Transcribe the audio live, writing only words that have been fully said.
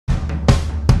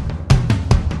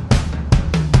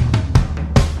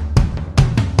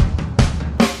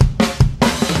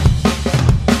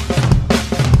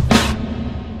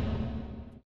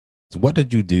What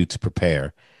did you do to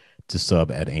prepare to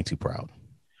sub at Ain't Too Proud?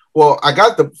 Well,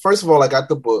 first of all, I got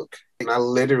the book and I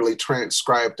literally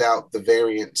transcribed out the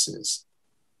variances,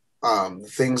 the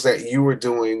things that you were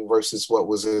doing versus what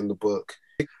was in the book.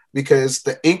 Because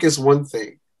the ink is one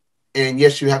thing. And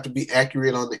yes, you have to be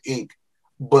accurate on the ink.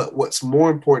 But what's more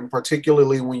important,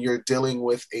 particularly when you're dealing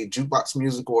with a jukebox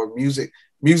music or music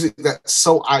that's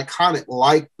so iconic,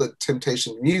 like the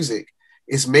Temptation music,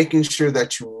 is making sure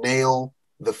that you nail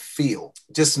the feel.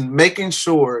 Just making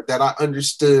sure that I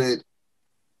understood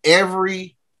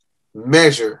every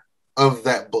measure of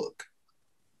that book.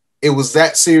 It was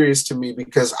that serious to me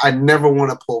because I never want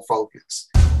to pull focus.